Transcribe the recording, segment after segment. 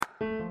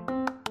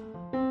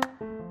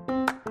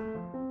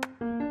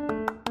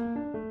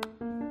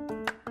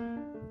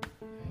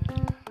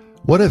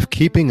What if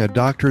keeping a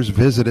doctor's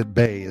visit at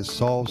bay is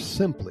solved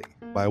simply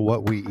by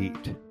what we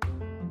eat?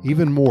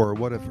 Even more,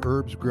 what if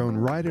herbs grown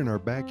right in our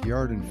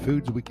backyard and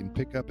foods we can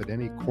pick up at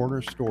any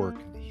corner store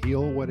can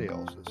heal what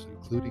ails us,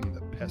 including the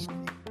pesky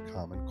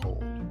common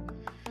cold?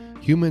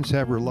 Humans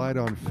have relied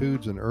on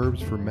foods and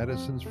herbs for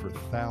medicines for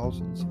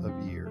thousands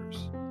of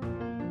years.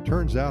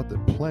 Turns out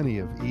that plenty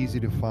of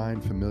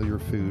easy-to-find familiar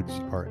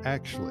foods are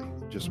actually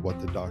just what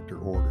the doctor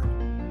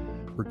ordered.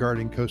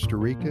 Regarding Costa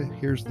Rica,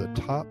 here's the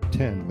top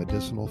 10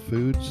 medicinal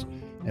foods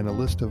and a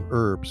list of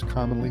herbs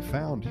commonly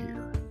found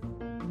here.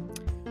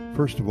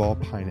 First of all,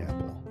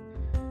 pineapple.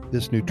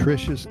 This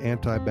nutritious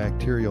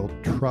antibacterial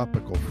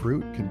tropical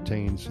fruit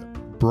contains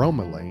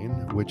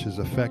bromelain, which is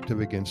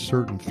effective against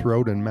certain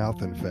throat and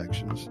mouth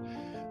infections.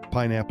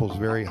 Pineapple is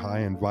very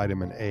high in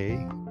vitamin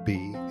A,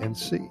 B, and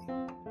C.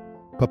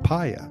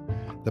 Papaya.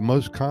 The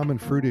most common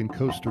fruit in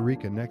Costa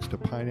Rica next to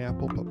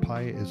pineapple,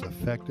 papaya is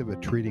effective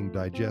at treating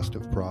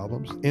digestive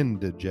problems,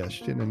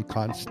 indigestion, and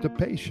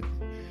constipation,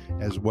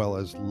 as well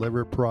as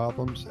liver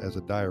problems as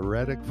a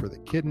diuretic for the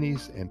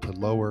kidneys and to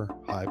lower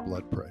high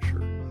blood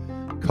pressure.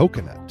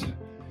 Coconut.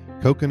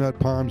 Coconut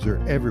palms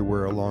are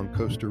everywhere along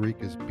Costa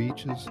Rica's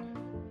beaches.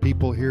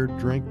 People here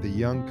drink the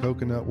young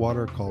coconut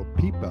water called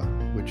pipa,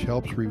 which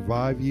helps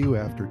revive you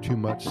after too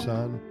much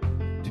sun,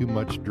 too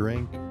much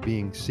drink,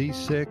 being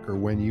seasick, or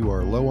when you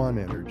are low on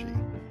energy.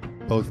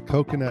 Both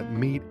coconut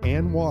meat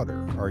and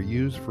water are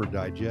used for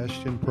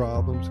digestion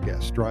problems,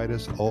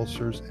 gastritis,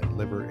 ulcers, and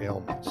liver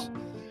ailments.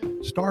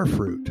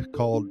 Starfruit,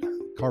 called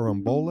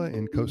carambola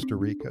in Costa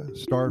Rica.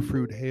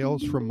 Starfruit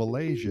hails from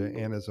Malaysia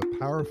and is a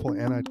powerful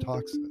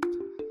antioxidant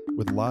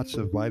with lots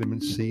of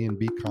vitamin C and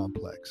B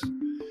complex.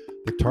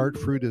 The tart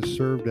fruit is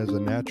served as a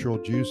natural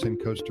juice in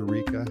Costa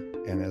Rica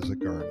and as a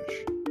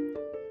garnish.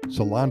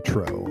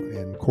 Cilantro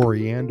and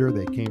coriander,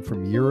 they came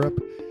from Europe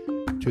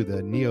to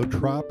the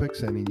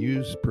neotropics and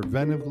used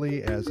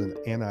preventively as an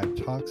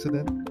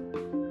antioxidant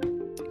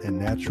and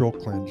natural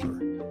cleanser.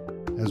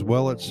 As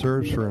well, it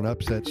serves for an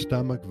upset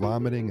stomach,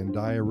 vomiting, and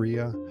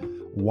diarrhea.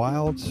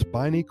 Wild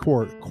spiny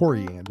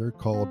coriander,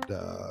 called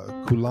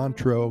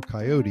culantro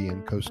coyote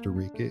in Costa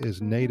Rica,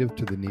 is native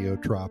to the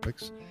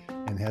neotropics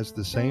and has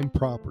the same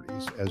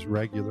properties as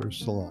regular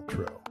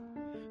cilantro.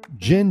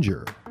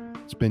 Ginger.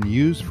 It's been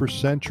used for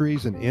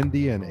centuries in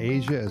India and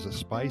Asia as a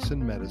spice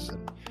and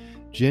medicine.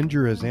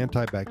 Ginger is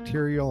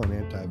antibacterial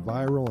and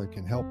antiviral and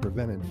can help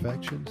prevent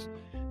infections.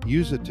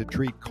 Use it to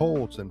treat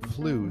colds and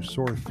flu,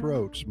 sore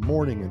throats,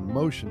 morning and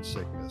motion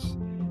sickness,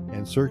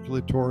 and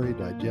circulatory,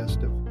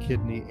 digestive,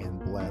 kidney,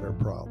 and bladder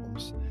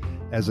problems.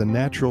 As a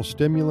natural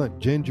stimulant,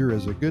 ginger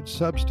is a good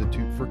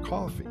substitute for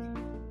coffee.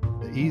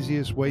 The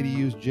easiest way to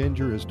use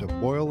ginger is to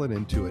boil it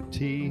into a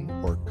tea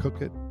or cook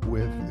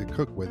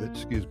with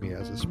it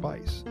as a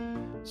spice.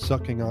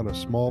 Sucking on a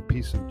small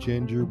piece of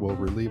ginger will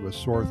relieve a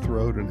sore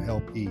throat and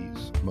help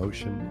ease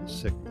motion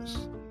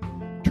sickness.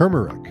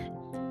 Turmeric.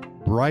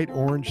 Bright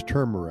orange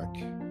turmeric.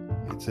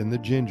 It's in the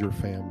ginger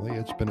family.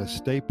 It's been a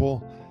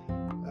staple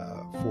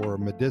for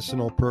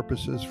medicinal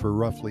purposes for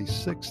roughly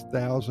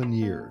 6,000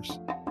 years.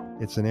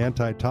 It's an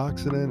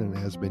antitoxidant and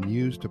has been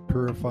used to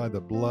purify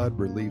the blood,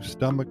 relieve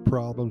stomach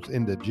problems,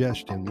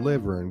 indigestion,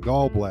 liver and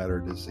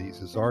gallbladder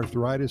diseases,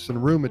 arthritis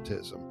and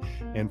rheumatism,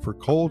 and for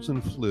colds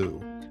and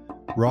flu.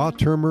 Raw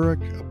turmeric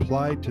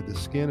applied to the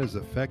skin is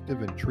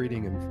effective in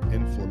treating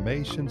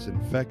inflammations,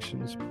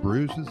 infections,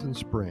 bruises, and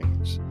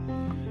sprains.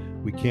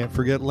 We can't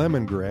forget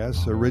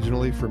lemongrass.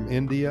 Originally from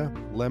India,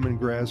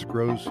 lemongrass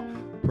grows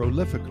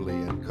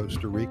prolifically in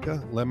Costa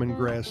Rica.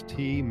 Lemongrass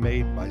tea,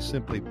 made by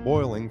simply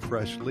boiling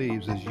fresh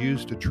leaves, is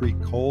used to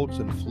treat colds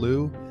and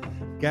flu,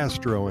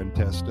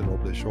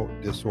 gastrointestinal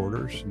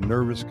disorders,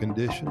 nervous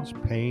conditions,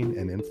 pain,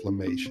 and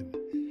inflammation.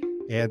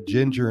 Add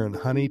ginger and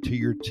honey to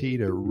your tea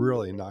to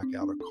really knock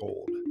out a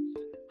cold.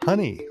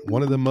 Honey,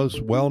 one of the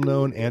most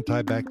well-known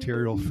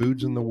antibacterial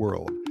foods in the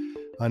world.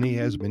 Honey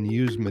has been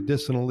used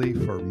medicinally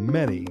for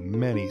many,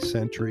 many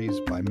centuries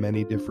by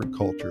many different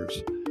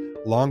cultures.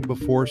 Long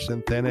before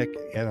synthetic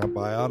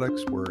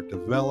antibiotics were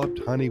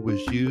developed, honey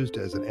was used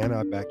as an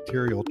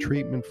antibacterial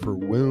treatment for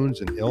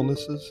wounds and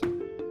illnesses.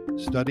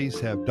 Studies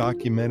have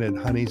documented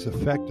honey's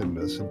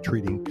effectiveness in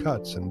treating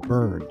cuts and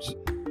burns,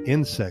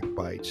 insect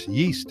bites,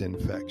 yeast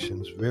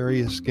infections,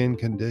 various skin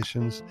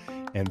conditions,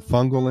 and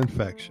fungal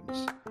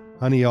infections.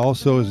 Honey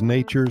also is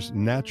nature's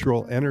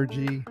natural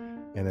energy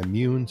and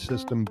immune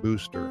system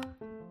booster.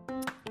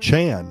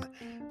 Chan.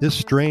 This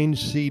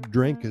strange seed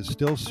drink is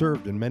still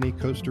served in many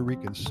Costa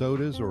Rican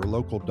sodas or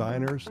local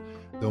diners,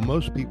 though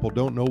most people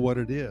don't know what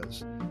it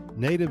is.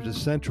 Native to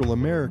Central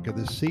America,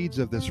 the seeds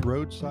of this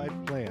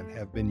roadside plant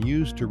have been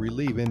used to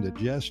relieve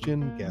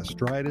indigestion,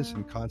 gastritis,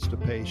 and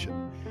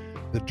constipation.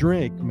 The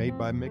drink, made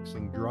by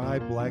mixing dry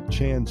black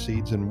chan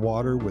seeds in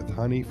water with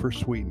honey for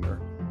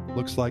sweetener,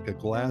 looks like a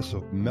glass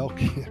of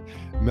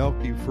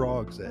milky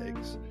frog's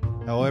eggs.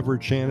 However,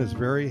 chan is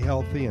very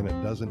healthy and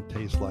it doesn't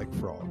taste like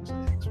frog's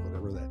eggs,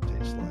 whatever that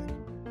tastes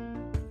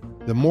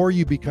like. The more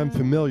you become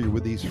familiar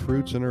with these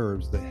fruits and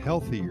herbs, the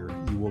healthier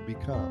you will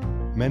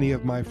become. Many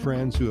of my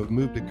friends who have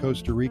moved to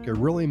Costa Rica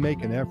really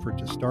make an effort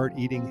to start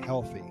eating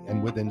healthy,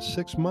 and within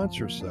 6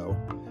 months or so,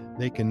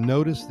 they can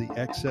notice the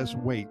excess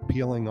weight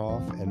peeling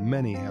off, and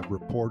many have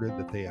reported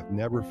that they have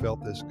never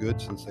felt this good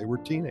since they were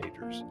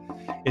teenagers.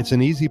 It's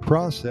an easy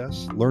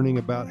process, learning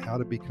about how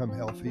to become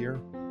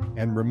healthier,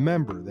 and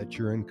remember that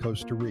you're in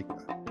Costa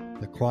Rica.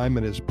 The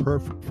climate is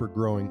perfect for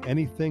growing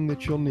anything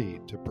that you'll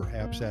need to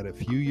perhaps add a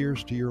few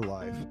years to your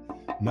life.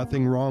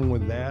 Nothing wrong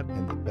with that,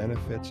 and the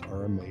benefits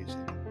are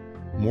amazing.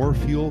 More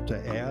fuel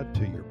to add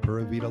to your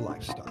Pura Vida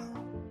lifestyle.